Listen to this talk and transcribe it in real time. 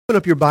Open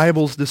up your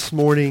Bibles this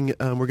morning.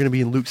 We're going to be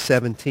in Luke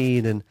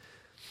 17, and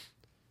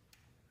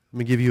I'm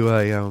going to give you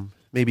a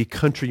maybe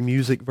country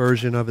music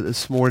version of it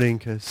this morning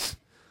because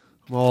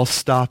I'm all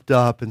stopped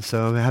up, and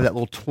so I have that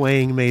little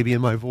twang maybe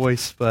in my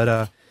voice.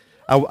 But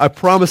I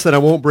promise that I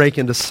won't break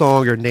into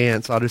song or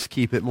dance. I'll just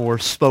keep it more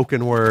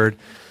spoken word,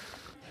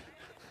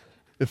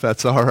 if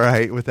that's all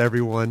right with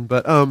everyone.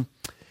 But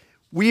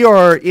we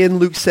are in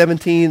Luke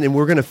 17, and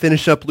we're going to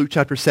finish up Luke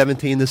chapter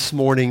 17 this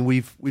morning.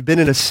 We've been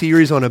in a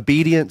series on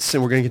obedience,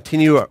 and we're going to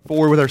continue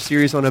forward with our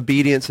series on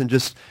obedience. And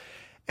just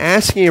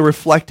asking a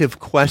reflective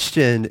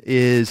question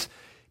is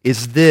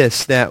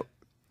this, that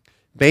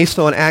based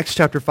on Acts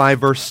chapter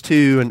 5, verse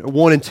 2 and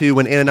 1 and 2,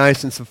 when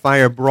Ananias and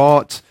Sapphira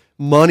brought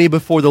money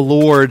before the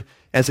Lord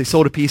as they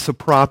sold a piece of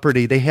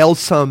property, they held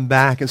some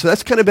back. And so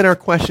that's kind of been our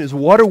question, is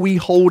what are we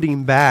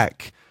holding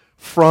back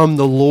from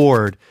the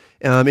Lord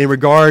in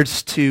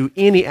regards to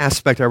any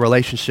aspect of our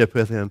relationship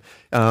with Him?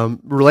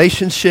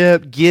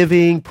 Relationship,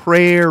 giving,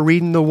 prayer,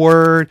 reading the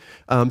Word,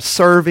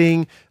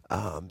 serving,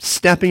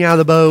 stepping out of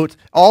the boat,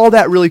 all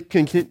that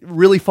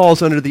really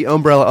falls under the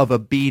umbrella of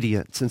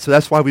obedience. And so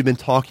that's why we've been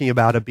talking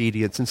about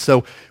obedience. And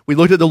so we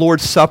looked at the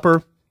Lord's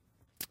Supper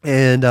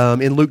and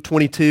in Luke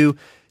 22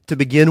 to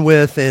begin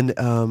with,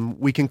 and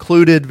we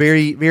concluded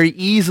very, very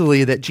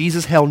easily that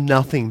Jesus held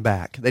nothing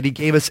back, that He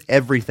gave us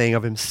everything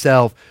of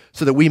Himself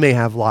so that we may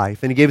have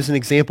life. And He gave us an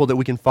example that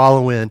we can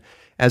follow in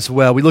as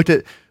well. We looked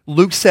at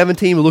Luke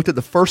 17. We looked at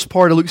the first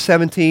part of Luke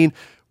 17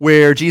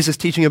 where Jesus is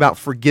teaching about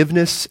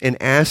forgiveness and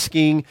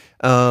asking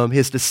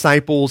His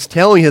disciples,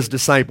 telling His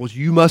disciples,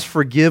 you must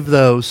forgive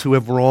those who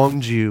have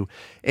wronged you.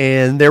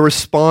 And their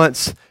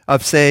response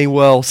of saying,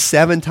 well,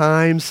 7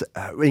 times,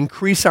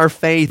 increase our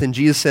faith. And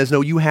Jesus says,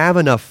 no, you have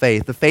enough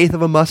faith. The faith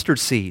of a mustard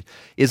seed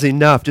is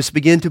enough. Just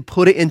begin to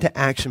put it into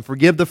action.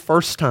 Forgive the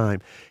first time.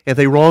 If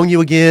they wrong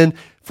you again,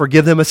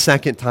 forgive them a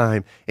second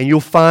time. And you'll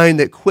find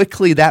that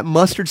quickly that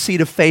mustard seed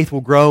of faith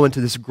will grow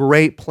into this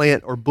great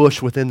plant or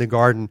bush within the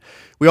garden.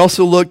 We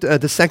also looked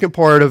at the second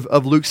part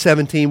of Luke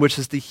 17, which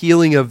is the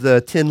healing of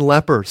the 10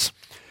 lepers,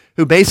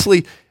 who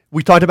basically,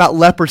 we talked about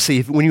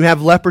leprosy. When you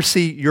have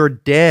leprosy, you're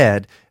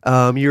dead.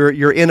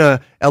 You're in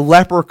a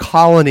leper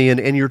colony,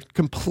 and you're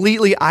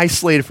completely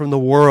isolated from the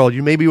world.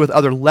 You may be with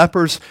other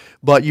lepers,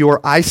 but you're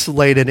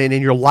isolated, and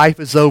your life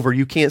is over.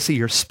 You can't see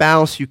your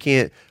spouse. You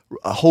can't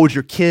hold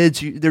your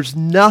kids. There's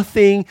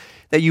nothing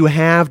that you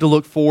have to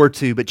look forward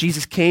to. But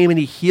Jesus came and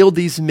He healed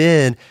these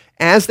men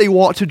as they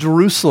walked to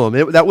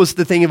Jerusalem. That was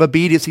the thing of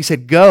obedience. He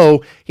said,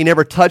 go. He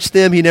never touched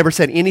them. He never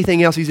said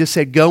anything else. He just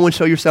said, go and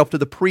show yourself to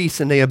the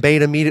priests. And they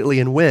obeyed immediately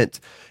and went.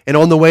 And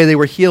on the way they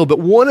were healed. But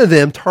one of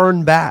them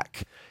turned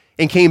back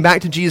and came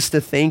back to Jesus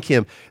to thank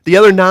Him. The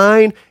other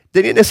 9,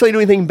 they didn't necessarily do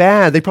anything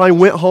bad. They probably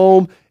went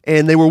home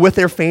and they were with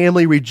their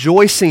family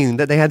rejoicing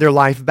that they had their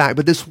life back.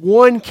 But this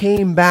one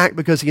came back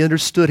because he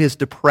understood his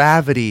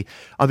depravity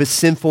of his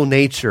sinful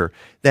nature,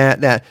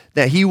 that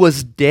he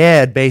was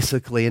dead,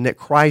 basically, and that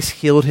Christ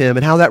healed him,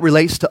 and how that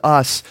relates to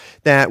us,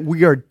 that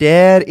we are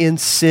dead in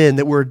sin,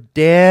 that we're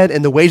dead,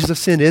 and the wages of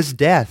sin is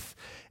death.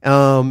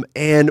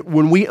 And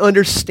when we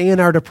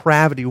understand our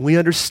depravity, when we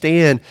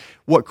understand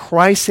what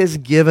Christ has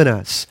given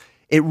us,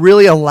 it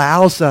really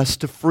allows us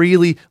to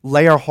freely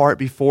lay our heart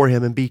before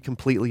Him and be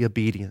completely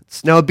obedient.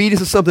 Now,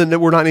 obedience is something that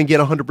we're not going to get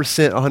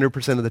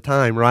 100% of the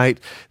time, right?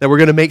 That we're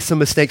going to make some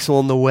mistakes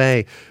along the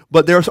way.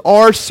 But there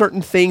are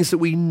certain things that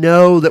we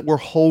know that we're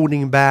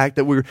holding back,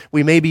 that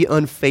we may be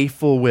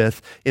unfaithful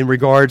with in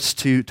regards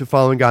to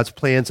following God's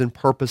plans and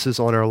purposes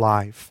on our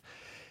life.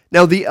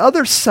 Now, the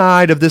other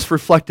side of this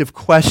reflective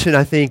question,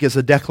 I think, is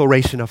a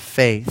declaration of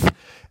faith.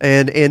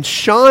 And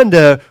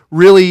Shonda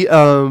really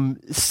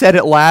said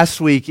it last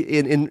week.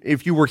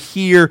 If you were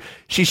here,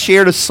 she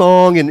shared a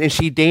song and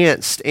she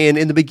danced. And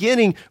in the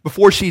beginning,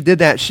 before she did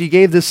that, she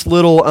gave this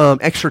little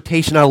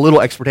exhortation, not a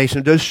little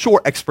exhortation, a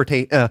short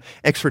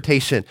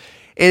exhortation.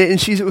 And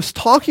she was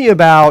talking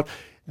about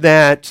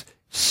that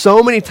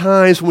so many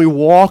times when we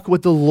walk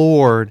with the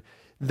Lord,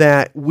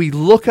 that we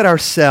look at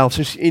ourselves,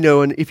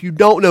 and if you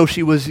don't know,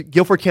 she was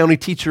Guilford County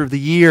Teacher of the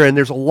Year, and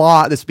there's a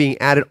lot that's being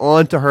added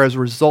on to her as a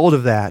result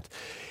of that.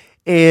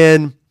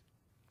 And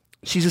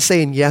she's just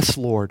saying, yes,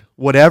 Lord,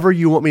 whatever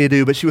you want me to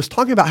do. But she was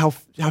talking about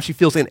how she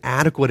feels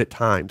inadequate at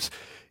times.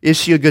 Is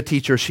she a good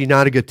teacher? Is she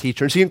not a good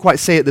teacher? And she didn't quite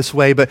say it this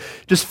way, but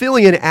just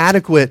feeling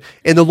inadequate,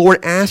 and the Lord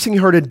asking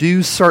her to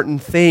do certain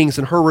things,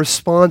 and her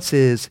response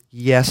is,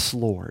 yes,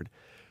 Lord.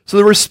 So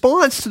the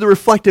response to the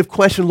reflective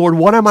question, Lord,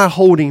 what am I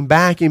holding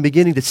back, and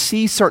beginning to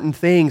see certain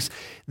things,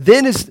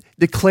 then is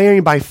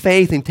declaring by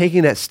faith and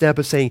taking that step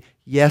of saying,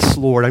 yes,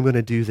 Lord, I'm going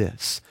to do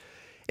this.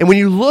 And when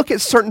you look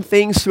at certain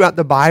things throughout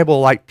the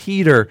Bible, like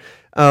Peter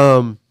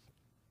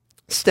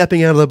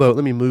stepping out of the boat,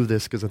 let me move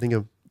this because I think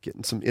I'm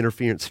getting some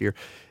interference here.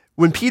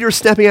 When Peter's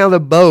stepping out of the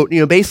boat,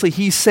 basically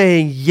he's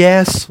saying,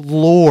 yes,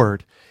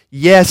 Lord.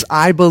 Yes,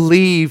 I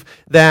believe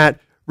that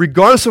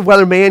regardless of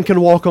whether man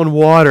can walk on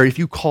water, if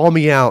you call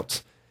me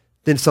out,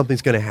 then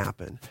something's going to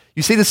happen.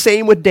 You see the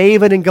same with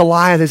David and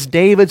Goliath. As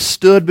David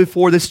stood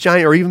before this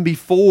giant, or even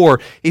before,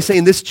 he's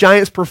saying, this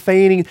giant's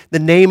profaning the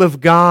name of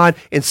God,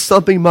 and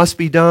something must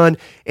be done.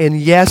 And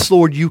yes,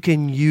 Lord, you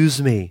can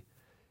use me.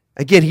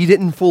 Again, he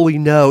didn't fully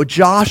know.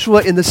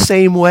 Joshua, in the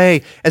same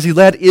way, as he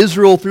led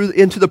Israel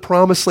into the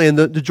promised land,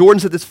 the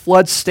Jordan's at this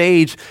flood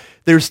stage.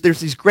 There's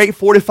these great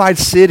fortified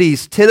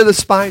cities. 10 of the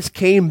spies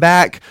came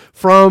back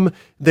from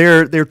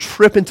their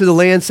trip into the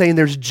land saying,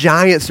 there's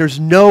giants, there's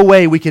no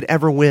way we could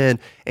ever win.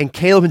 And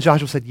Caleb and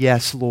Joshua said,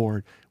 yes,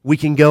 Lord, we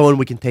can go and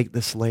we can take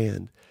this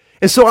land.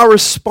 And so our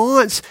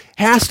response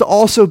has to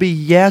also be,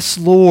 yes,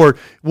 Lord,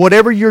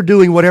 whatever you're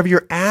doing, whatever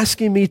you're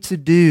asking me to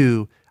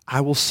do, I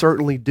will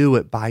certainly do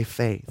it by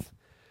faith.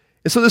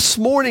 And so this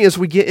morning, as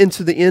we get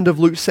into the end of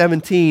Luke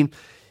 17,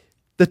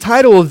 the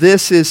title of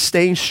this is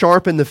Staying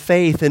Sharp in the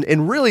Faith,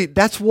 and really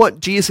that's what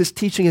Jesus is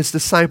teaching his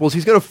disciples.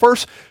 He's going to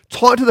first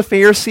talk to the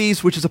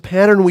Pharisees, which is a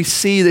pattern we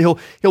see, that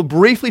he'll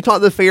briefly talk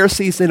to the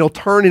Pharisees, then he'll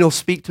turn and he'll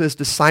speak to his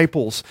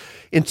disciples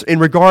in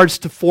regards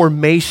to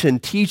formation,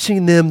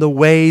 teaching them the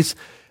ways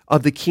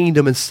of the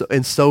kingdom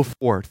and so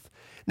forth.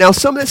 Now,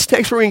 some of this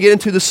text we're going to get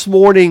into this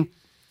morning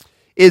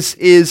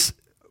is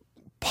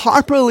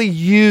popularly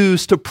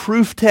used to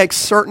proof text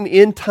certain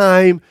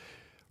end-time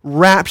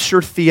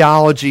rapture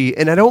theology,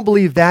 and I don't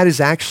believe that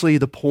is actually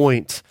the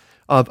point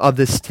of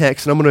this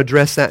text, and I'm going to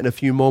address that in a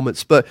few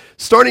moments. But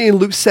starting in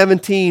Luke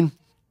 17,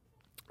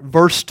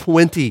 verse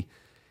 20,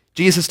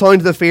 Jesus is talking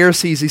to the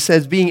Pharisees. He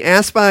says, being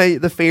asked by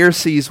the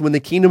Pharisees when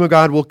the kingdom of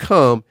God will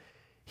come,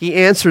 he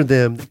answered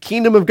them, the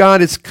kingdom of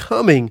God is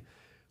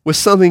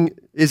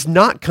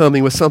not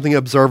coming with something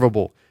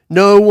observable.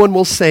 No one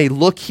will say,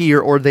 look here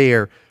or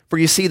there, for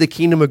you see the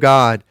kingdom of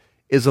God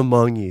is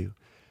among you.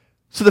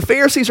 So the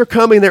Pharisees are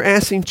coming, they're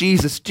asking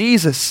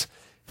Jesus,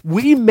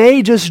 we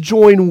may just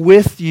join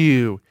with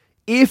you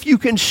if you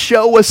can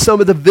show us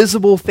some of the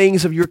visible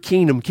things of your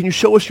kingdom. Can you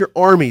show us your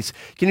armies?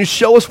 Can you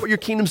show us what your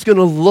kingdom's going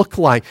to look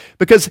like?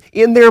 Because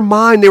in their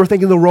mind, they were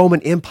thinking of the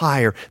Roman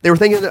Empire. They were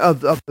thinking of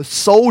the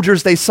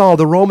soldiers they saw,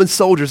 the Roman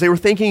soldiers. They were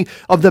thinking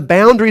of the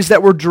boundaries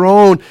that were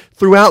drawn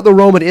throughout the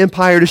Roman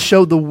Empire to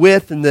show the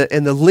width and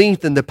the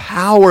length and the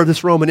power of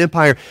this Roman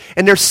Empire.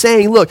 And they're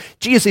saying, look,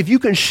 Jesus, if you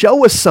can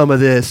show us some of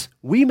this,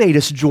 we may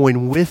just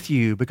join with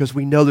you because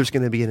we know there's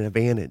going to be an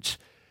advantage.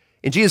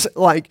 And Jesus,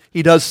 like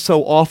he does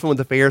so often with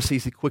the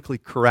Pharisees, he quickly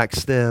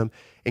corrects them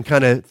and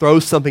kind of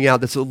throws something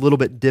out that's a little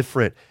bit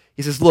different.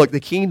 He says, look,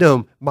 the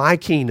kingdom, my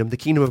kingdom, the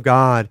kingdom of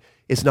God,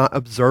 is not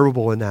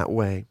observable in that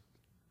way.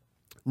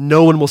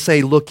 No one will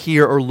say, look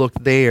here or look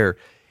there,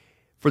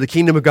 for the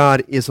kingdom of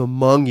God is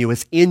among you.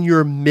 It's in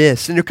your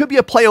midst. And there could be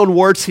a play on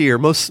words here.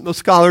 Most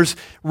scholars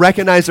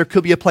recognize there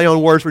could be a play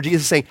on words where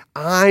Jesus is saying,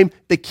 I'm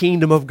the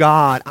kingdom of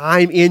God.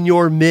 I'm in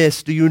your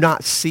midst. Do you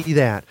not see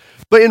that?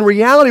 But in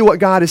reality, what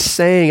God is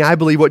saying, I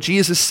believe, what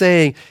Jesus is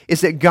saying,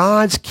 is that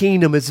God's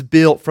kingdom is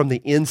built from the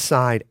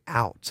inside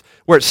out,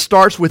 where it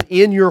starts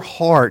within your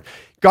heart.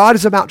 God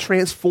is about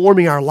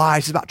transforming our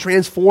lives. It's about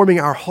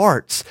transforming our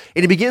hearts.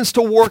 And he begins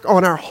to work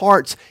on our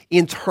hearts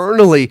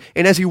internally.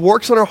 And as he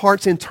works on our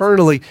hearts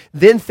internally,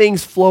 then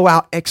things flow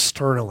out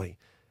externally.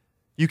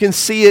 You can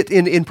see it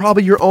in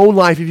probably your own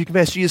life if you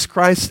confess Jesus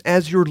Christ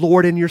as your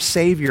Lord and your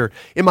Savior.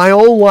 In my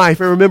own life,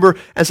 I remember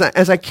as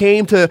I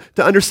came to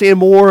understand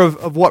more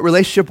of what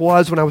relationship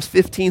was when I was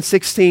 15,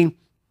 16,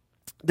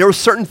 there were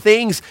certain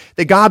things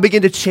that God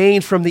began to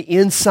change from the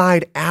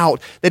inside out.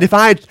 That if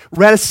I had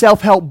read a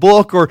self-help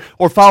book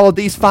or followed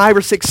these 5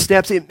 or 6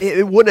 steps,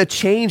 it wouldn't have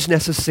changed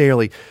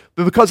necessarily.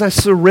 But because I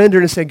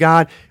surrendered and said,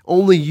 God,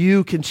 only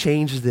you can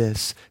change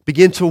this,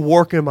 begin to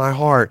work in my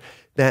heart,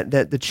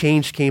 that the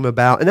change came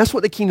about. And that's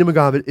what the kingdom of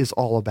God is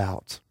all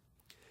about.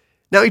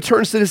 Now he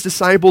turns to his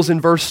disciples in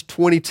verse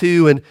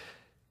 22, and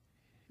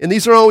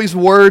these are always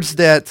words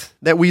that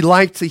we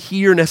like to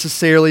hear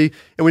necessarily,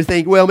 and we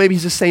think, well, maybe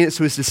he's just saying it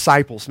to his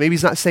disciples. Maybe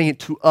he's not saying it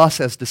to us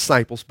as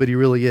disciples, but he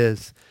really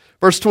is.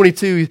 Verse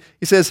 22,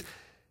 he says,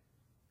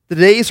 the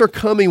days are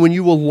coming when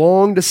you will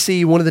long to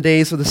see one of the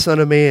days of the Son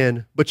of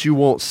Man, but you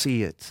won't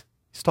see it.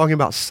 He's talking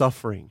about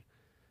suffering.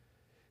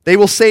 They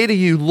will say to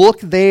you, look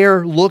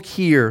there, look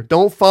here.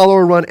 Don't follow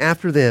or run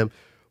after them.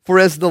 For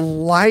as the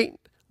lightning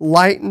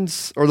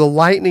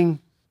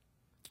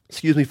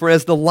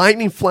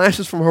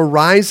flashes from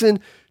horizon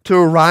to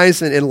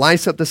horizon and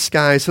lights up the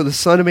sky, so the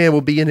Son of Man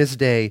will be in his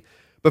day.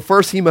 But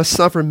first he must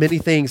suffer many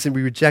things and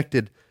be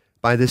rejected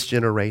by this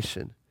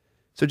generation.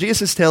 So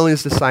Jesus is telling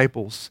his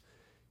disciples,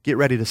 get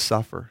ready to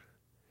suffer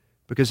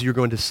because you're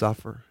going to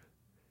suffer.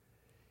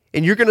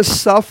 And you're going to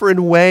suffer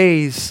in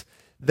ways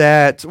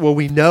that, well,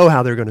 we know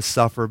how they're going to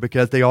suffer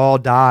because they all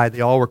died. They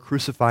all were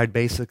crucified,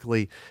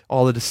 basically,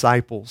 all the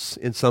disciples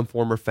in some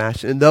form or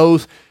fashion. And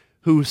those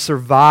who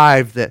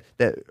survived that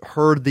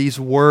heard these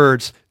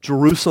words,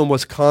 Jerusalem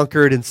was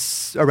conquered in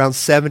around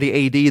 70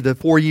 A.D. The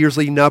 4 years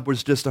leading up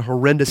was just a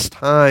horrendous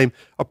time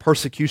of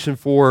persecution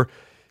for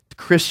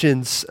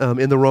Christians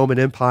in the Roman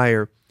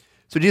Empire.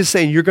 So Jesus is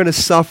saying, you're going to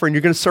suffer, and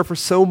you're going to suffer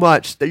so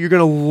much that you're going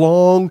to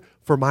long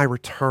for my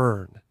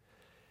return.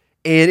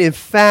 And in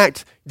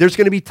fact, there's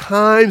going to be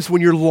times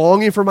when you're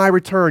longing for my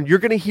return. You're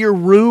going to hear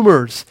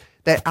rumors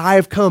that I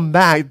have come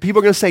back. People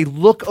are going to say,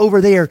 look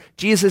over there,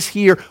 Jesus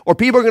here. Or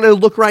people are going to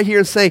look right here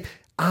and say,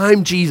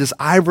 I'm Jesus,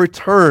 I've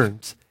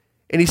returned.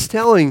 And he's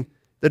telling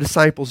the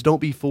disciples,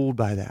 don't be fooled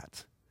by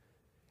that.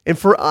 And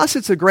for us,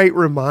 it's a great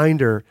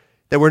reminder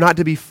that we're not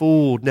to be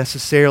fooled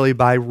necessarily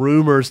by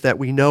rumors that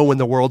we know when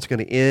the world's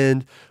going to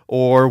end,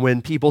 or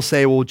when people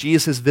say, well,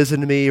 Jesus has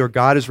visited me, or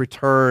God has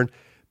returned.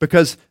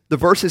 Because the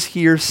verses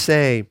here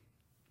say,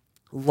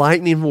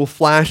 lightning will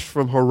flash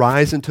from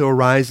horizon to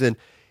horizon,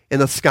 and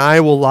the sky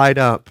will light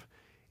up.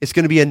 It's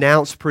going to be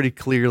announced pretty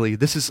clearly.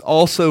 This is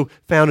also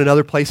found in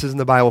other places in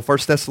the Bible. 1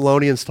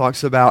 Thessalonians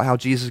talks about how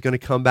Jesus is going to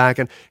come back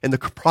and the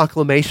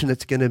proclamation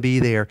that's going to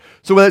be there.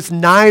 So whether it's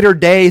night or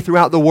day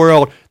throughout the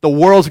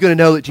world's going to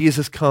know that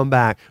Jesus come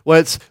back.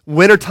 Whether it's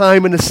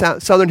wintertime in the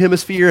southern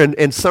hemisphere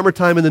and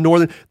summertime in the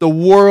northern, the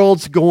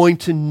world's going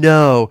to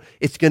know.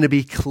 It's going to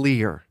be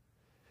clear.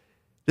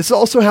 This is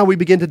also how we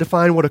begin to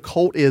define what a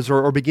cult is,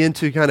 or begin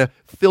to kind of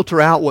filter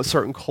out what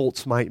certain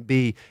cults might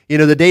be. You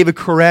know, the David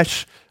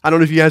Koresh, I don't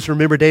know if you guys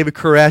remember David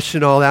Koresh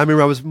and all that. I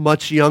remember I was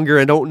much younger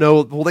and don't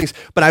know the whole things,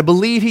 but I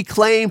believe he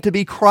claimed to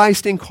be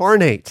Christ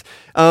incarnate,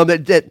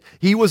 that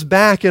he was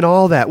back and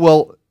all that.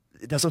 Well,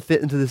 it doesn't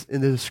fit into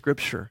the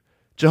Scripture.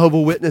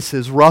 Jehovah's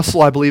Witnesses,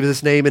 Russell, I believe is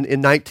his name, in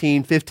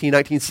 1915,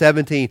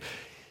 1917,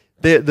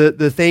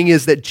 The thing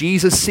is that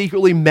Jesus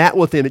secretly met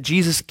with them.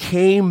 Jesus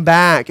came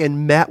back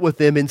and met with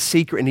them in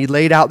secret, and he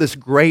laid out this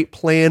great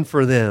plan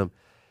for them.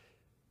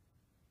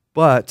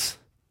 But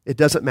it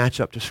doesn't match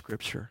up to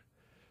Scripture.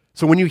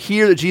 So when you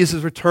hear that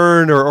Jesus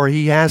returned, or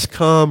he has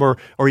come,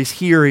 or he's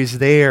here, he's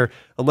there,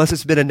 unless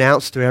it's been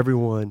announced to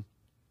everyone,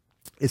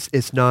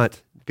 it's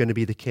not going to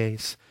be the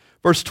case.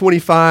 Verse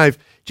 25,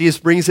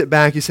 Jesus brings it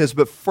back. He says,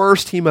 but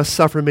first he must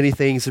suffer many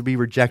things and be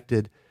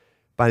rejected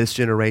by this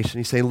generation.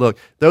 He's saying, look,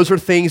 those are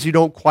things you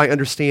don't quite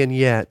understand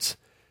yet,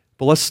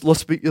 but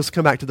let's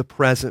come back to the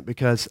present,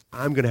 because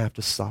I'm going to have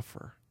to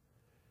suffer.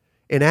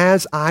 And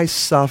as I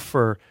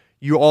suffer,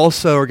 you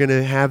also are going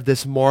to have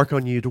this mark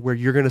on you to where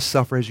you're going to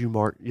suffer as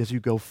you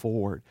go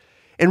forward.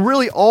 And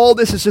really all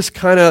this is just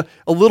kind of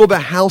a little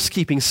bit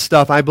housekeeping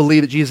stuff, I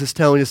believe, that Jesus is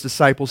telling his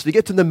disciples. To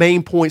get to the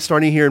main point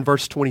starting here in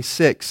verse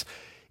 26,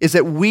 is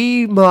that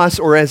we must,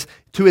 or as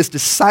to his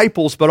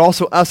disciples, but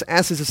also us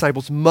as his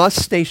disciples,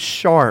 must stay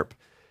sharp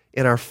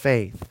in our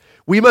faith.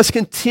 We must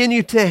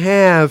continue to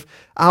have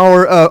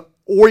our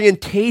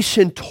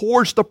orientation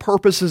towards the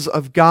purposes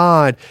of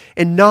God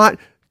and not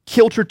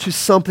kilter to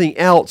something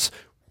else,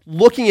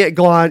 looking at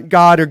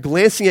God or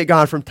glancing at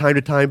God from time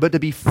to time, but to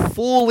be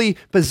fully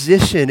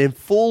positioned and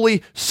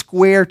fully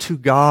square to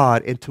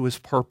God and to his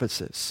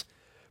purposes.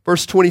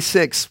 Verse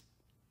 26,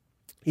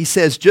 he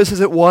says, just as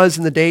it was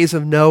in the days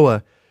of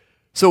Noah,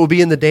 so it will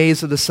be in the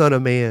days of the Son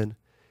of Man.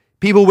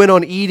 People went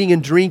on eating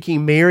and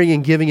drinking, marrying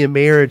and giving in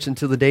marriage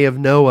until the day of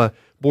Noah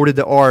boarded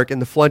the ark, and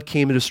the flood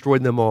came and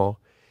destroyed them all.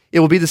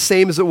 It will be the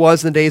same as it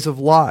was in the days of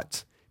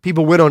Lot.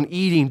 People went on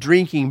eating,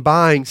 drinking,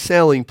 buying,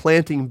 selling,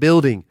 planting,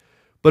 building.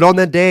 But on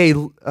the day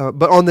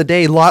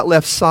Lot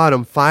left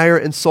Sodom, fire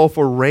and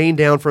sulfur rained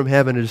down from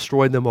heaven and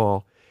destroyed them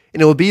all.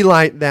 And it will be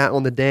like that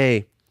on the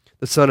day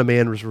the Son of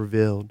Man was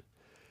revealed.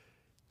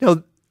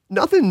 Now,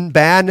 nothing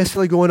bad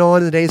necessarily going on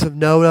in the days of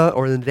Noah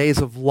or in the days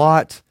of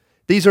Lot.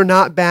 These are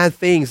not bad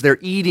things. They're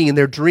eating and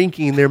they're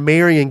drinking and they're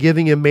marrying and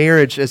giving in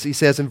marriage, as he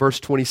says in verse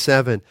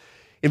 27.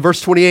 In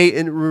verse 28,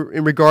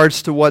 in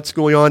regards to what's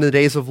going on in the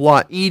days of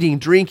Lot, eating,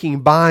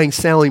 drinking, buying,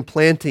 selling,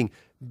 planting,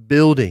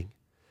 building.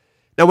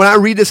 Now, when I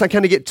read this, I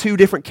kind of get two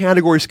different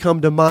categories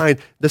come to mind.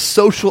 The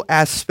social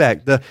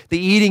aspect, the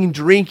eating,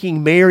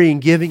 drinking, marrying,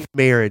 giving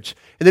marriage.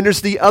 And then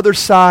there's the other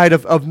side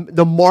of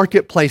the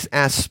marketplace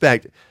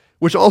aspect,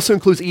 which also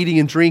includes eating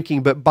and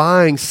drinking, but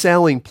buying,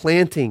 selling,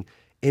 planting,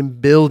 and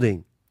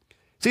building.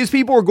 See, these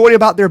people were going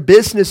about their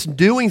business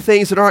doing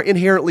things that aren't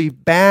inherently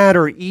bad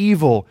or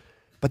evil,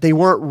 but they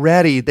weren't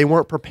ready, they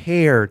weren't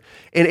prepared.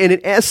 And in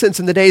essence,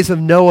 in the days of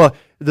Noah,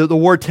 the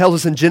word tells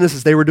us in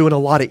Genesis they were doing a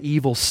lot of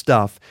evil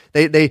stuff.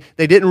 They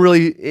didn't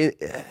really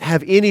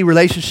have any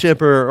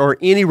relationship or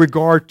any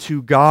regard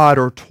to God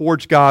or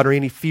towards God or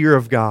any fear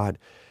of God.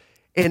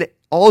 And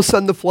all of a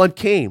sudden the flood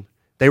came.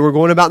 They were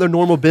going about their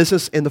normal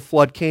business and the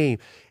flood came.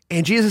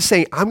 And Jesus is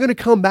saying, I'm going to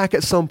come back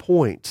at some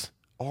point.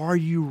 Are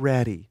you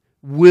ready?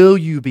 Will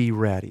you be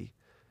ready?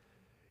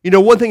 You know,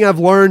 one thing I've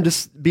learned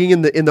just being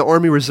in the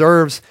Army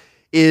Reserves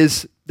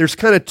is there's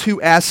kind of two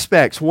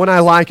aspects, one I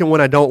like and one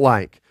I don't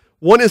like.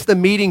 One is the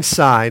meeting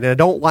side, and I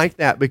don't like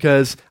that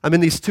because I'm in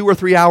these 2 or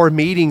 3 hour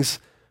meetings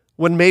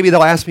when maybe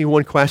they'll ask me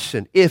one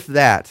question, if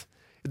that.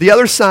 The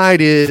other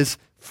side is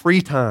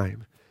free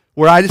time,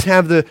 where I just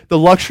have the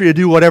luxury to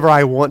do whatever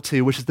I want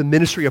to, which is the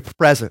ministry of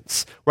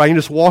presence, where I can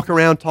just walk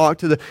around, talk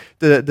to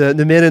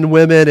the men and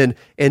women,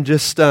 and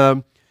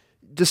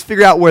just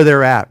figure out where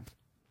they're at.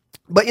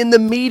 But in the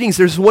meetings,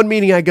 there's one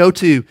meeting I go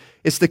to.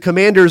 It's the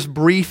commander's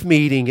brief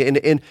meeting,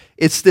 and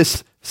it's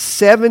this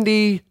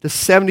 70 to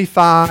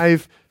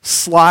 75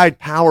 slide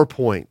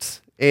PowerPoint.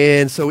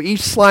 And so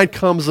each slide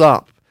comes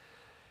up.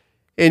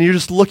 And you're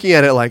just looking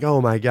at it like,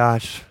 oh my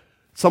gosh,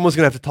 someone's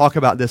going to have to talk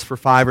about this for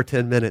 5 or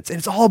 10 minutes. And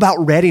it's all about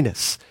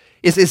readiness.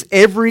 Is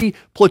every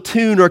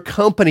platoon or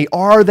company,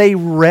 are they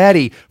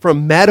ready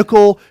from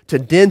medical to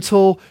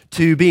dental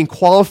to being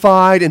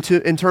qualified in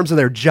terms of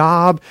their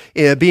job,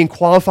 being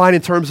qualified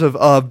in terms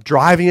of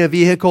driving a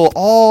vehicle,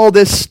 all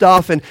this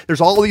stuff, and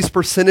there's all these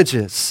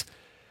percentages.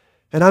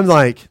 And I'm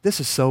like, this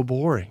is so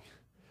boring.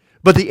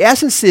 But the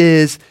essence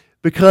is,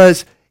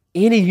 because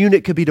any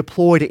unit could be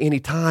deployed at any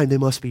time, they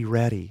must be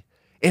ready.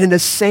 And in the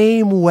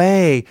same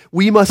way,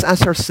 we must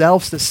ask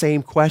ourselves the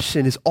same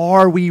question, is,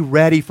 are we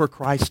ready for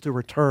Christ to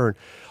return?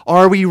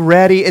 Are we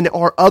ready, and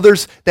are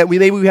others that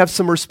we have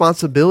some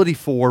responsibility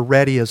for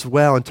ready as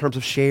well in terms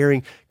of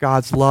sharing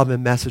God's love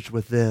and message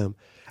with them?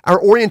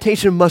 Our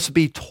orientation must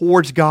be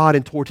towards God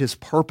and toward His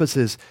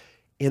purposes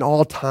in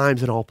all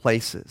times and all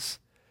places.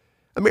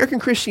 American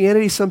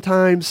Christianity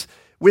sometimes,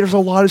 there's a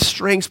lot of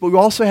strengths, but we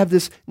also have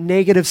this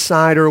negative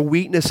side or a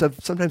weakness of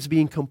sometimes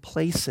being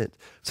complacent,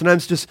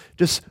 sometimes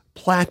just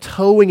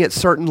plateauing at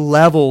certain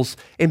levels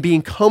and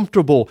being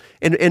comfortable,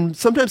 and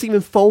sometimes even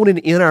phoning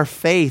in our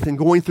faith and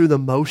going through the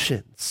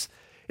motions.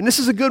 And this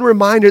is a good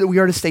reminder that we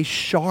are to stay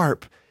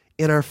sharp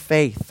in our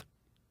faith.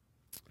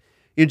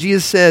 You know,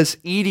 Jesus says,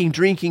 eating,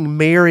 drinking,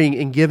 marrying,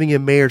 and giving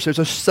in marriage. There's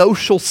a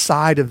social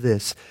side of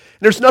this.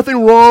 And there's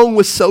nothing wrong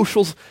with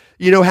socials,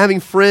 having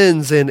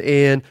friends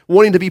and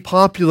wanting to be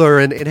popular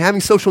and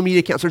having social media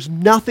accounts. There's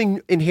nothing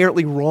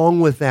inherently wrong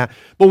with that.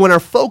 But when our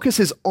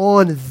focus is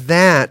on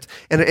that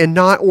and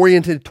not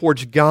oriented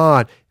towards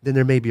God, then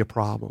there may be a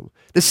problem.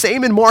 The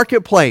same in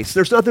marketplace.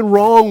 There's nothing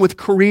wrong with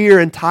career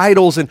and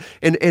titles and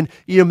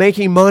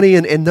making money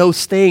and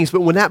those things.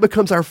 But when that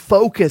becomes our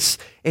focus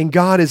and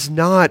God is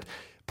not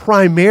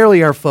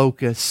primarily our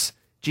focus,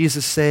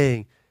 Jesus is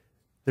saying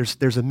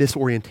there's a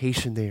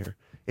misorientation there,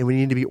 and we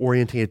need to be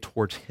oriented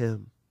towards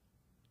Him.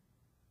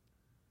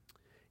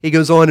 He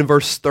goes on in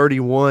verse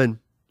 31,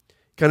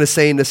 kind of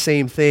saying the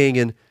same thing.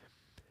 And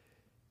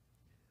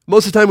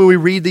most of the time when we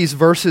read these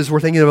verses, we're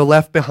thinking of a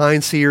Left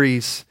Behind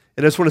series.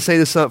 And I just want to say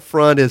this up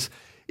front is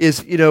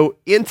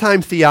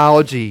end-time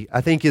theology,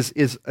 I think, is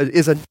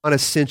a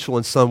non-essential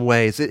in some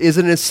ways. It is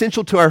an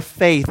essential to our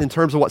faith in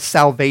terms of what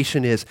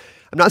salvation is.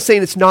 I'm not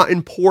saying it's not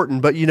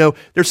important, but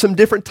there's some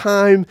different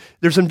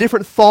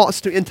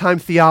thoughts to end-time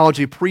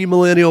theology,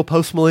 premillennial,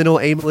 postmillennial,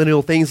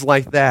 amillennial, things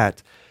like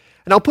that.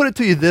 And I'll put it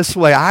to you this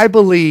way. I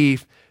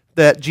believe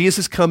that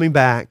Jesus is coming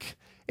back,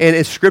 and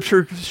as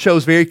Scripture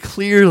shows very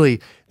clearly,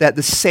 that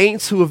the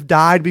saints who have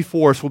died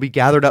before us will be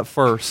gathered up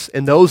first,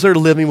 and those that are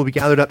living will be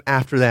gathered up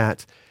after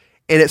that.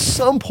 And at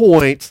some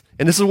point,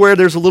 and this is where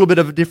there's a little bit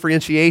of a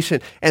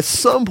differentiation, at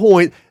some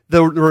point,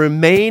 the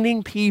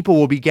remaining people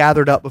will be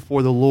gathered up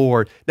before the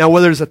Lord. Now,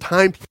 whether there's a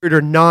time period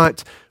or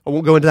not, I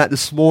won't go into that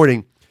this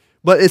morning,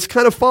 but it's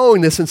kind of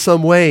following this in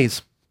some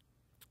ways.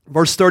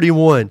 Verse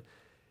 31.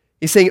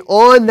 He's saying,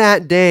 on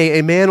that day,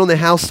 a man on the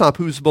housetop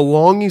whose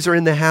belongings are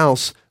in the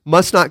house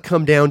must not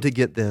come down to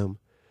get them.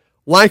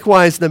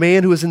 Likewise, the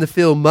man who is in the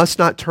field must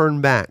not turn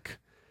back.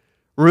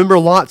 Remember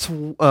Lot's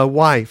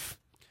wife,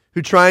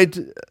 whoever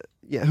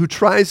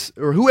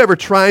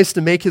tries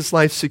to make his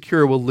life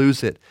secure will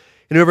lose it,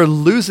 and whoever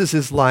loses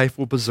his life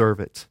will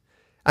preserve it.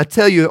 I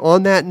tell you,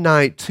 on that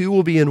night, 2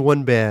 will be in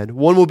one bed.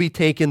 One will be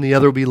taken, the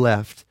other will be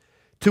left.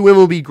 2 women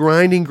will be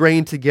grinding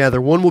grain together.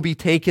 One will be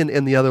taken,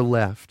 and the other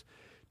left.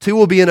 2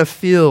 will be in a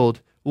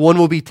field, one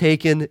will be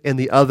taken, and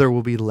the other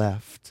will be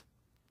left.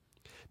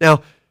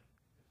 Now,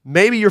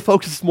 maybe your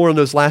focus is more on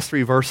those last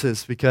 3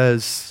 verses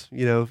because,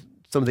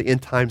 some of the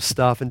end time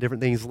stuff and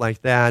different things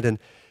like that. And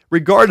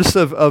regardless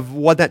of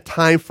what that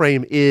time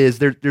frame is,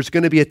 there's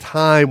going to be a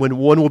time when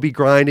one will be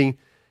grinding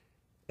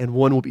and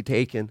one will be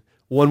taken.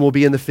 One will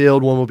be in the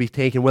field, one will be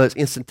taken, whether it's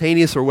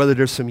instantaneous or whether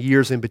there's some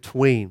years in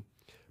between.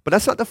 But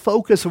that's not the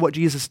focus of what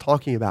Jesus is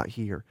talking about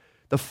here.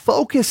 The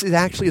focus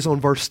is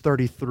on verse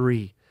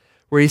 33.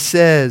 Where he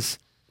says,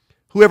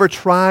 whoever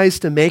tries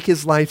to make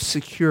his life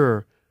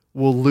secure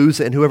will lose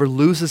it, and whoever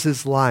loses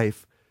his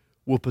life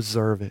will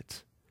preserve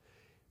it.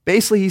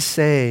 Basically, he's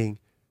saying,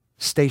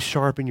 stay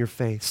sharp in your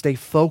faith. Stay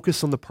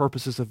focused on the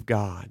purposes of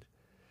God.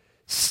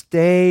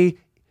 Stay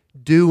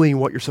doing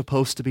what you're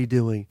supposed to be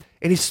doing.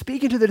 And he's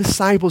speaking to the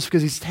disciples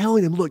because he's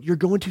telling them, look, you're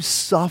going to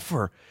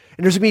suffer.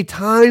 And there's going to be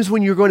times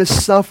when you're going to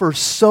suffer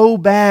so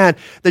bad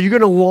that you're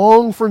going to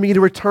long for me to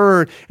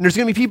return. And there's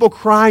going to be people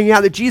crying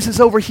out that Jesus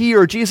is over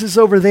here or Jesus is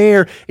over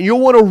there. And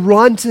you'll want to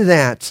run to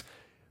that.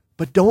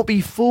 But don't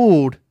be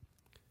fooled,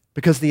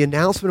 because the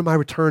announcement of my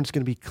return is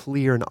going to be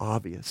clear and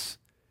obvious.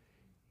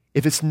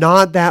 If it's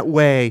not that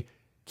way,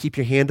 keep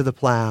your hand to the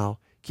plow.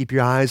 Keep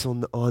your eyes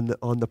on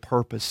the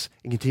purpose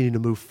and continue to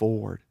move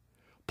forward.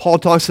 Paul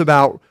talks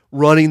about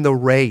running the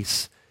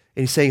race.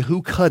 And he's saying,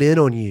 who cut in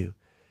on you?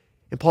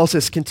 And Paul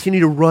says, continue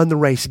to run the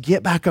race.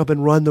 Get back up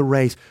and run the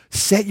race.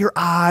 Set your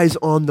eyes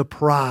on the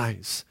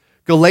prize.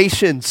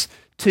 Galatians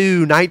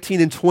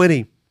 2:19 and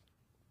 20. Can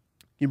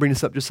you bring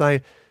this up,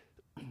 Josiah?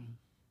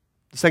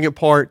 The second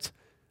part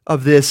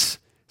of this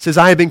says,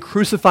 I have been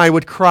crucified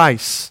with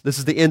Christ. This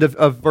is the end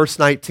of verse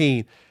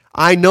 19.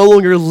 I no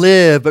longer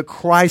live, but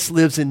Christ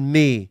lives in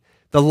me.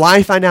 The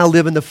life I now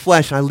live in the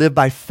flesh, I live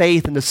by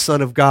faith in the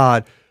Son of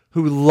God,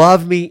 who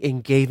loved me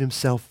and gave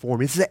himself for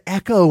me. This is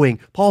echoing.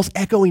 Paul's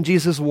echoing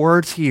Jesus'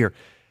 words here.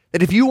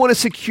 That if you want to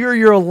secure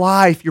your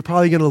life, you're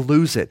probably going to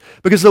lose it.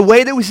 Because the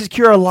way that we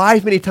secure our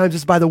life many times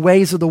is by the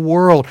ways of the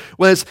world,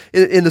 whether it's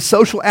in the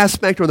social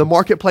aspect or the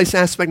marketplace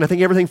aspect, and I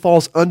think everything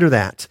falls under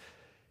that.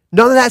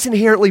 None of that's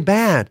inherently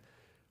bad.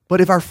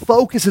 But if our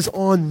focus is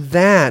on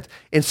that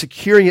and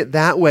securing it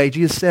that way,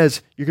 Jesus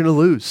says, you're going to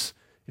lose.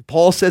 And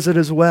Paul says it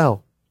as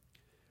well.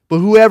 But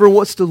whoever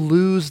wants to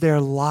lose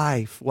their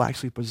life will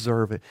actually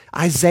preserve it.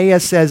 Isaiah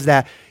says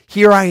that,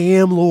 here I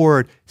am,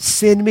 Lord,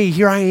 send me.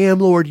 Here I am,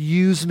 Lord,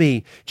 use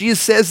me.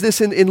 Jesus says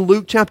this in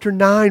Luke chapter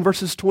 9,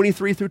 verses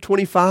 23 through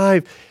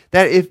 25.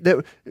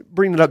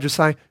 Bring it up,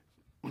 Josiah.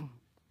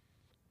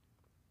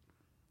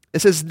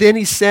 It says, then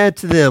he said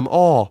to them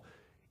all,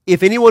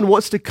 if anyone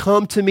wants to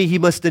come to me, he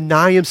must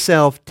deny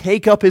himself,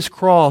 take up his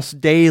cross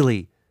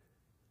daily,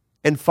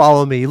 and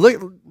follow me.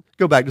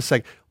 Go back just a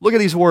second. Look at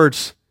these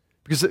words.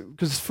 Because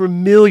it's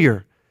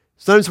familiar.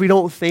 Sometimes we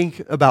don't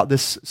think about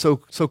this so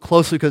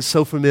closely because it's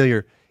so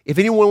familiar. If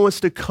anyone wants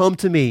to come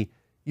to me,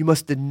 you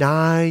must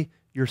deny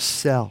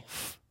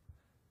yourself.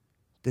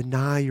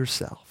 Deny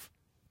yourself.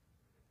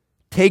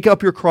 Take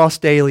up your cross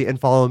daily and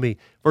follow me.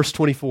 Verse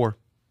 24.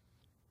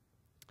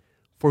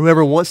 For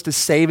whoever wants to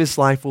save his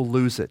life will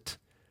lose it.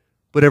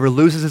 But whoever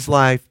loses his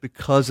life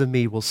because of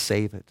me will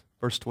save it.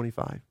 Verse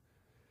 25.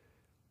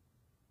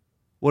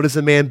 What is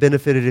a man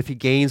benefited if he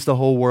gains the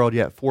whole world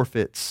yet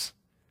forfeits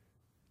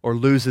or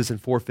loses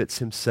and forfeits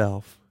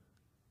himself?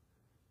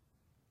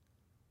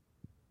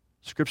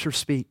 Scripture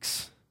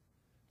speaks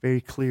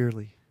very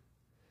clearly.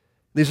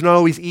 These are not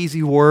always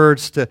easy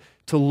words to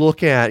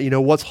look at.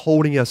 What's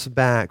holding us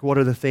back? What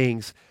are the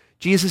things?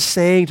 Jesus is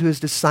saying to his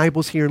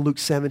disciples here in Luke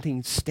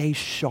 17, stay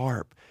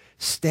sharp.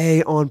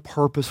 Stay on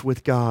purpose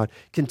with God.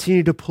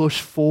 Continue to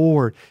push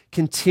forward.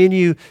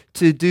 Continue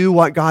to do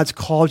what God's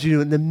called you to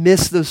do. In the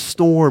midst of the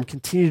storm,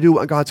 continue to do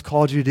what God's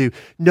called you to do.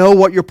 Know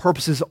what your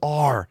purposes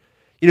are.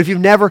 If you've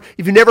never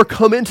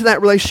come into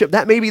that relationship,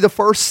 that may be the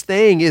first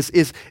thing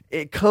is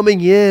coming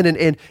in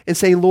and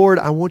saying, Lord,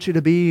 I want you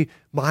to be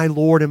my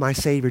Lord and my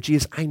Savior.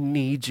 Jesus, I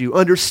need you.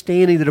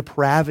 Understanding the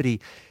depravity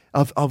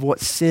of what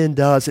sin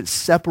does. It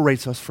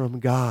separates us from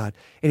God.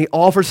 And he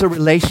offers a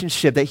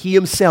relationship that he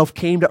himself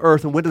came to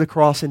earth and went to the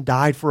cross and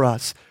died for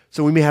us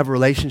so we may have a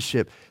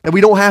relationship. And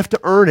we don't have to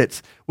earn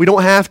it. We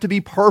don't have to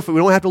be perfect. We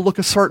don't have to look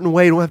a certain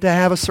way. We don't have to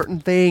have a certain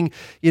thing,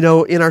 in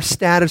our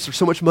status or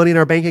so much money in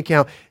our bank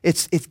account.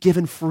 It's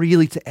given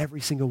freely to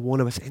every single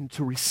one of us, and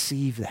to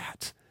receive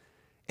that.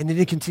 And then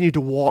to continue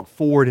to walk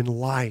forward in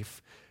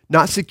life,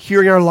 not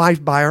securing our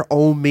life by our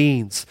own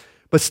means,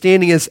 but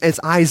standing as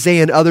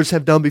Isaiah and others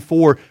have done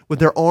before with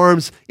their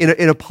arms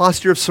in a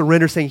posture of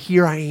surrender, saying,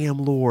 here I am,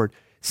 Lord.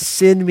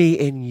 Send me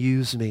and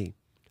use me.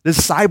 The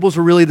disciples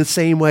were really the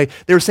same way.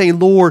 They were saying,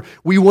 Lord,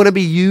 we want to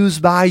be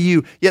used by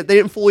you. Yet they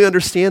didn't fully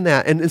understand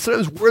that. And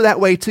sometimes we're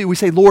that way too. We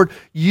say, Lord,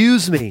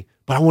 use me.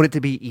 But I want it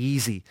to be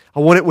easy.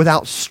 I want it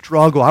without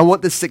struggle. I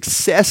want the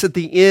success at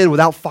the end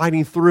without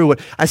fighting through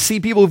it. I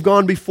see people who've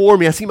gone before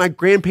me. I see my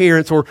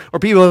grandparents or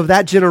people of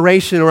that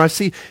generation, or I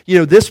see,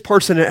 this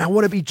person, and I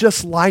want to be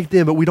just like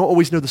them, but we don't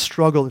always know the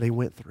struggle that they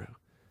went through.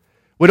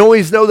 We don't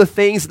always know the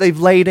things that they've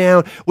laid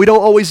down. We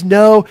don't always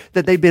know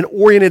that they've been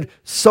oriented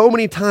so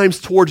many times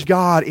towards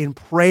God in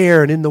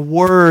prayer and in the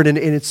Word and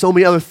in so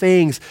many other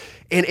things.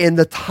 And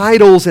the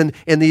titles and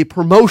the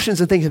promotions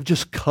and things have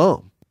just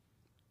come.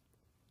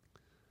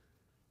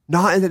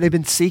 Not that they've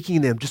been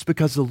seeking them, just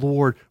because the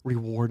Lord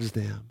rewards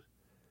them.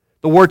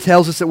 The Word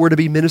tells us that we're to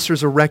be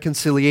ministers of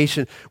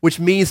reconciliation, which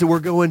means that we're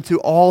going to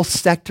all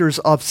sectors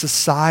of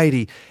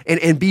society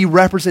and be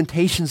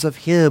representations of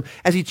Him.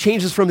 As He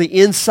changes from the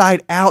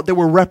inside out, that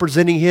we're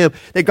representing Him,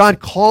 that God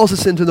calls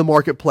us into the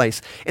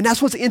marketplace. And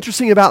that's what's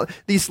interesting about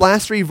these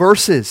last three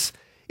verses,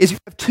 is you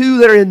have two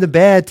that are in the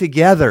bed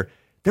together.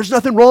 There's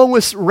nothing wrong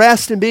with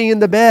rest and being in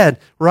the bed,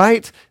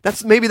 right?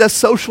 That's maybe the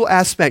social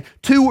aspect.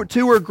 Two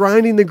are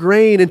grinding the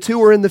grain and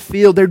two are in the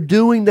field. They're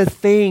doing the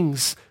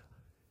things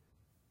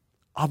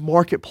of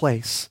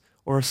marketplace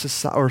or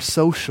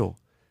social.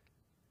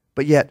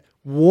 But yet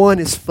one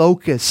is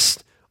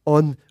focused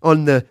on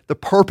the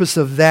purpose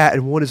of that,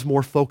 and one is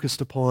more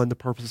focused upon the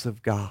purpose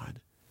of God.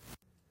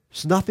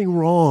 There's nothing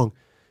wrong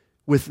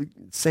with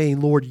saying,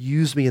 Lord,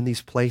 use me in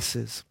these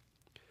places.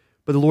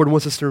 But the Lord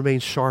wants us to remain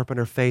sharp in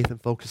our faith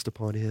and focused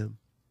upon Him.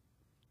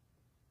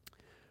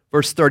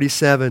 Verse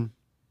 37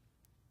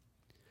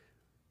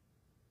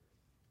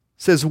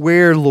 says,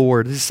 where,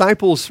 Lord? The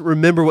disciples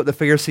remember what the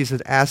Pharisees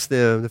had asked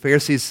them. The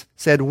Pharisees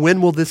said,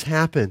 when will this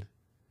happen?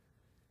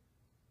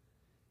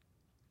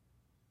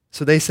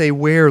 So they say,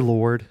 where,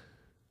 Lord?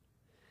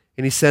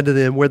 And He said to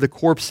them, where the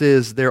corpse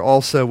is, there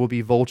also will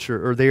be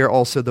there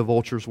also the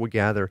vultures will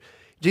gather.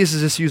 Jesus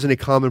is just using a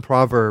common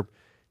proverb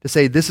to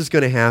say this is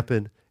going to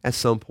happen at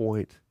some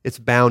point. It's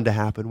bound to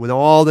happen. When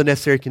all the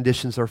necessary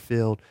conditions are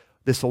filled,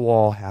 this will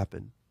all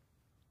happen.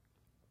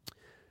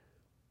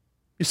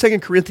 In 2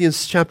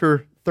 Corinthians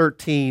chapter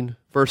 13,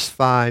 verse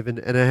 5,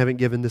 and I haven't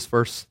given this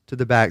verse to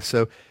the back.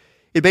 So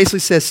it basically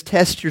says,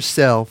 test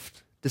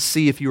yourself to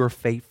see if you are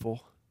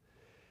faithful.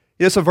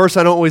 You know, it's a verse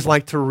I don't always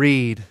like to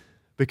read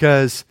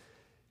because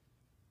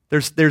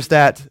there's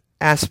that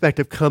aspect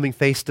of coming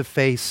face to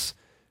face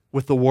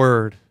with the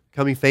Word,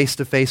 coming face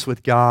to face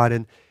with God.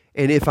 And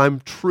if I'm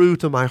true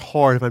to my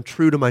heart, if I'm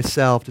true to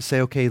myself, to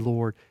say, okay,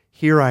 Lord,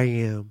 here I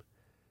am.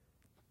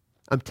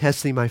 I'm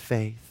testing my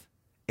faith.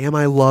 Am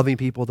I loving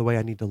people the way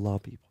I need to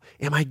love people?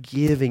 Am I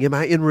giving? Am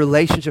I in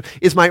relationship?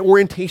 Is my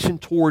orientation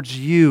towards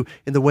you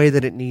in the way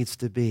that it needs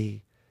to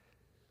be?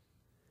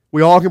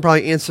 We all can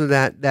probably answer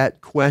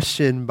that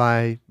question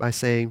by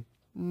saying,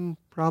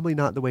 probably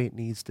not the way it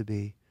needs to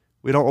be.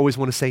 We don't always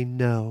want to say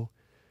no.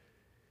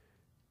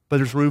 But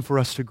there's room for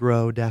us to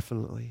grow,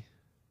 definitely.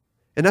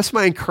 And that's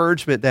my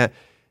encouragement, that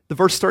the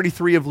verse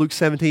 33 of Luke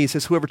 17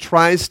 says, whoever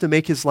tries to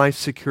make his life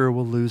secure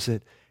will lose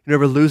it. And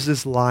whoever loses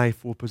his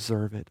life will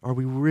preserve it. Are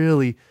we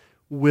really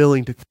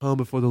willing to come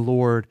before the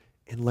Lord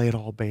and lay it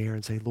all bare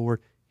and say,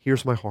 Lord,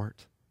 here's my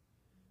heart.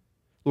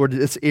 Lord,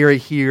 this area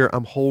here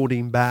I'm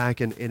holding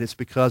back, and it's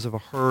because of a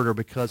hurt or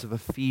because of a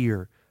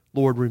fear.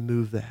 Lord,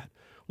 remove that.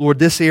 Lord,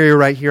 this area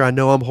right here I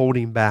know I'm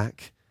holding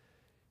back.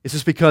 It's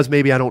just because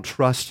maybe I don't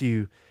trust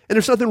you. And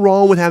there's nothing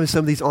wrong with having some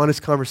of these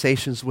honest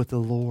conversations with the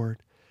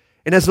Lord.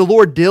 And as the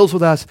Lord deals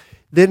with us,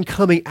 then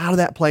coming out of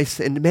that place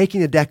and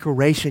making a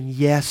declaration,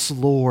 yes,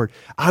 Lord,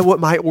 I want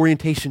my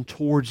orientation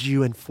towards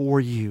you and for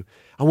you.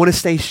 I want to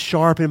stay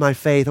sharp in my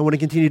faith. I want to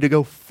continue to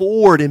go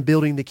forward in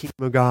building the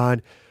kingdom of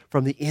God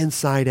from the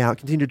inside out.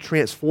 Continue to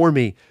transform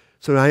me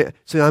so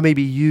I may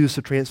be used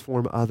to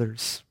transform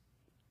others.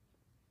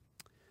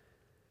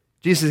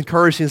 Jesus is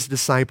encouraging his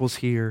disciples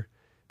here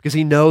because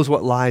he knows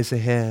what lies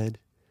ahead.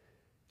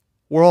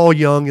 We're all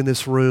young in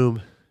this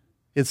room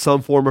in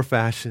some form or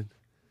fashion.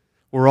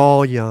 We're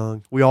all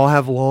young. We all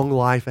have long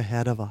life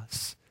ahead of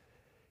us.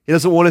 He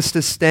doesn't want us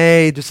to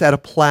stay just at a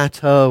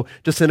plateau,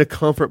 just in a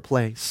comfort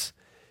place.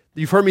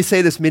 You've heard me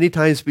say this many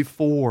times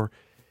before.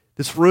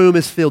 This room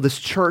is filled, this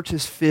church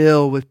is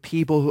filled with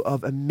people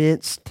of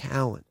immense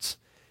talents.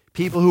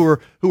 People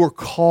who are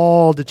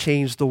called to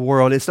change the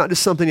world. It's not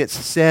just something that's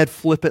said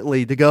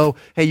flippantly to go,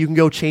 hey, you can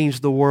go change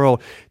the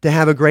world, to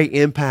have a great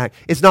impact.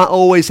 It's not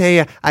always,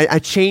 hey, I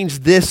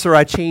changed this or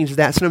I changed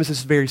that. Sometimes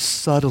it's very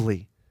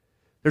subtly.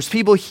 There's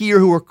people here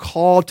who are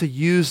called to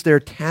use their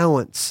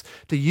talents,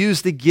 to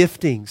use the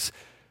giftings.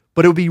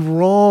 But it would be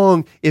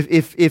wrong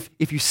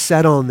if you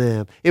sat on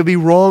them. It would be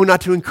wrong not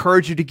to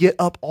encourage you to get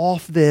up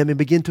off them and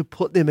begin to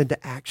put them into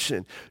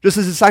action. Just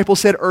as the disciples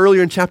said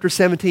earlier in chapter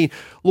 17,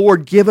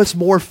 Lord, give us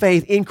more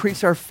faith,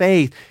 increase our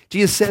faith.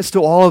 Jesus says to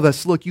all of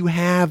us, look, you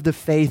have the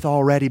faith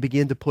already.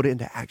 Begin to put it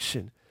into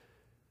action.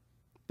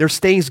 There's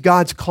things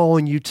God's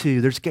calling you to.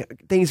 There's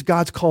things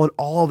God's calling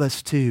all of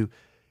us to.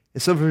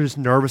 And some of us are just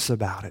nervous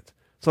about it.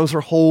 Some of us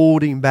are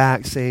holding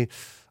back, saying,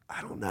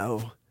 I don't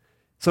know.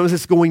 Some of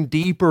it's going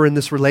deeper in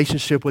this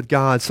relationship with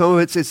God. Some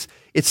of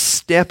it's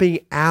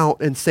stepping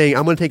out and saying,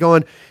 I'm going to take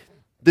on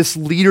this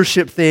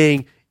leadership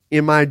thing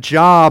in my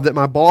job that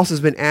my boss has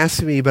been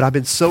asking me, but I've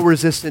been so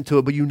resistant to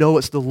it, but you know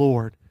it's the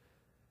Lord.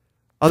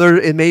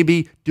 It may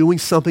be doing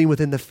something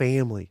within the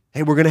family.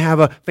 Hey, we're going to have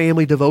a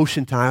family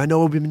devotion time. I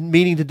know we've been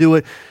meaning to do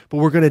it, but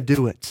we're going to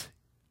do it.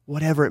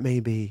 Whatever it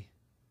may be.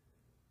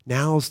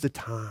 Now's the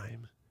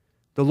time.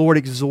 The Lord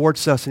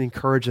exhorts us and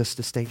encourages us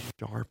to stay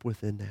sharp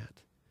within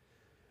that.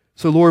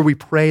 So, Lord, we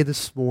pray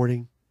this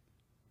morning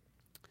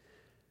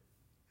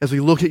as we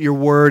look at your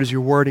word, as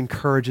your word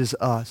encourages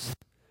us,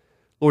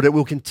 Lord, that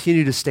we'll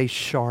continue to stay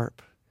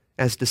sharp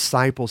as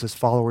disciples, as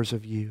followers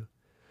of you.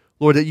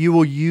 Lord, that you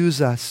will use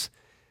us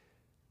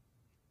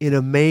in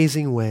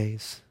amazing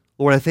ways.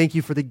 Lord, I thank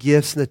you for the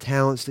gifts and the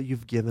talents that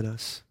you've given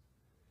us.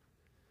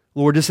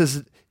 Lord, just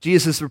as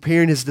Jesus is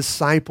preparing his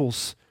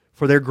disciples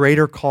for their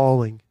greater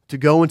calling, to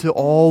go into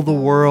all the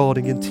world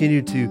and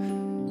continue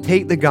to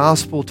take the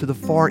gospel to the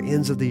far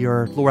ends of the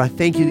earth. Lord, I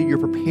thank you that you're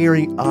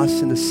preparing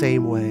us in the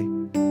same way.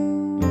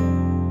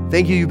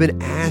 Thank you, you've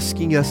been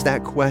asking us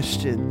that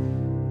question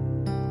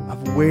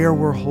of where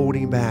we're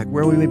holding back,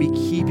 where we may be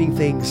keeping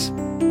things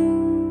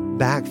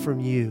back from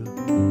you.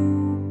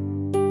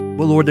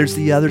 Well, Lord, there's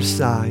the other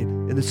side.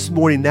 And this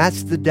morning,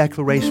 that's the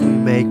declaration we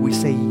make. We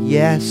say,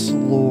 yes,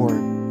 Lord.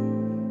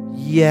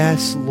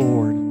 Yes,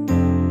 Lord.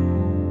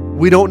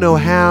 We don't know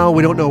how,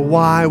 we don't know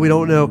why, we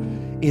don't know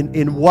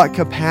in what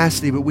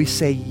capacity, but we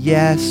say,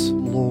 yes,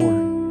 Lord.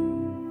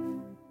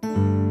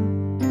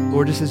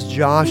 Lord, just as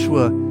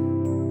Joshua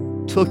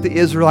took the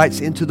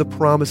Israelites into the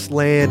promised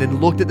land and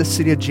looked at the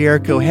city of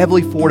Jericho,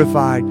 heavily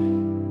fortified,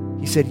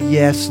 he said,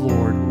 yes,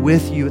 Lord,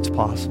 with you it's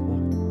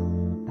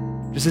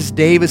possible. Just as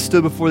David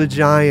stood before the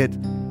giant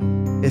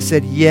and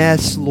said,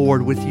 yes,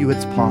 Lord, with you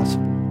it's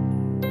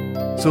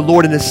possible. So,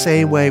 Lord, in the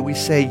same way, we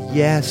say,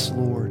 yes,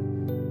 Lord.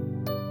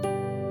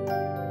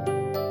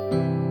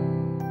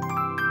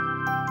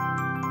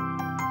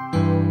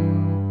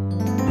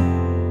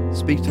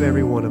 Speak to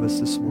every one of us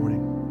this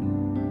morning.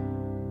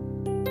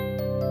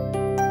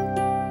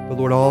 But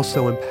Lord,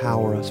 also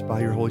empower us by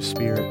your Holy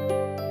Spirit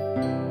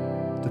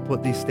to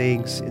put these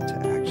things into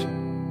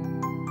action.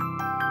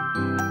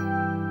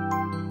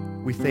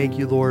 We thank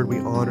you, Lord. We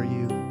honor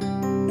you.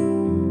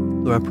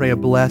 Lord, I pray a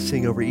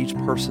blessing over each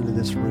person in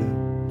this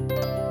room.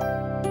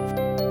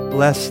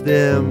 Bless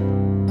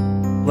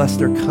them. Bless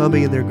their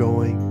coming and their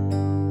going.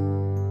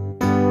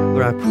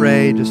 Lord, I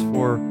pray just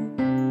for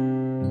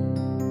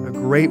a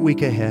great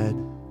week ahead.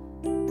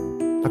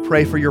 I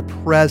pray for your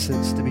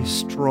presence to be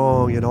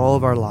strong in all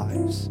of our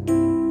lives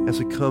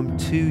as we come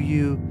to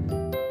you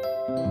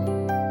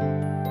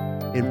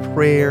in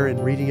prayer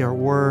and reading our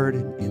word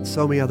and in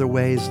so many other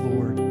ways,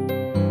 Lord.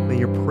 May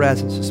your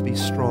presence just be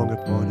strong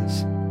upon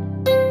us.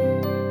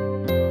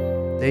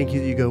 Thank you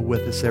that you go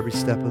with us every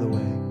step of the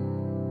way.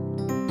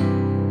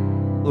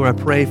 Lord, I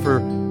pray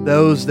for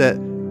those that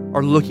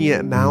are looking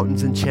at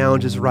mountains and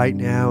challenges right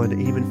now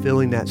and even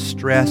feeling that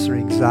stress or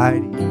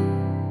anxiety,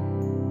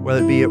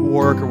 whether it be at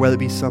work or whether it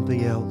be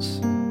something else.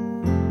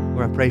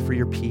 Lord, I pray for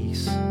your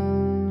peace.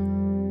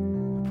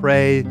 I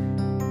pray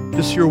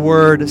just your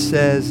word that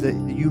says that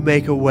you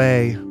make a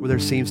way where there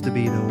seems to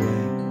be no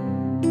way.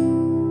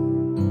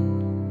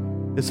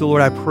 And so,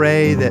 Lord, I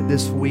pray that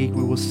this week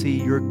we will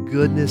see your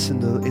goodness in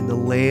the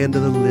land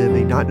of the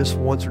living, not just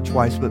once or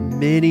twice, but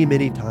many,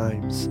 many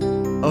times,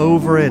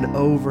 over and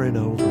over and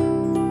over.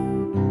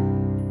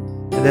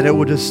 And that it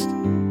will just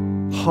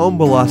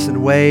humble us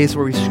in ways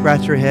where we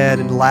scratch our head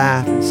and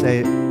laugh and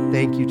say,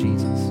 thank you,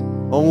 Jesus.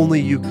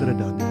 Only you could have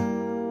done that.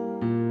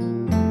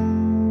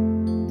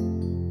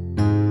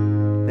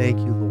 Thank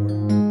you,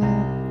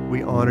 Lord.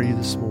 We honor you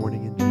this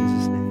morning in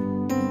Jesus'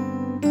 name.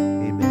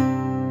 Amen.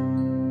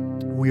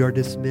 We are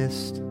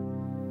dismissed.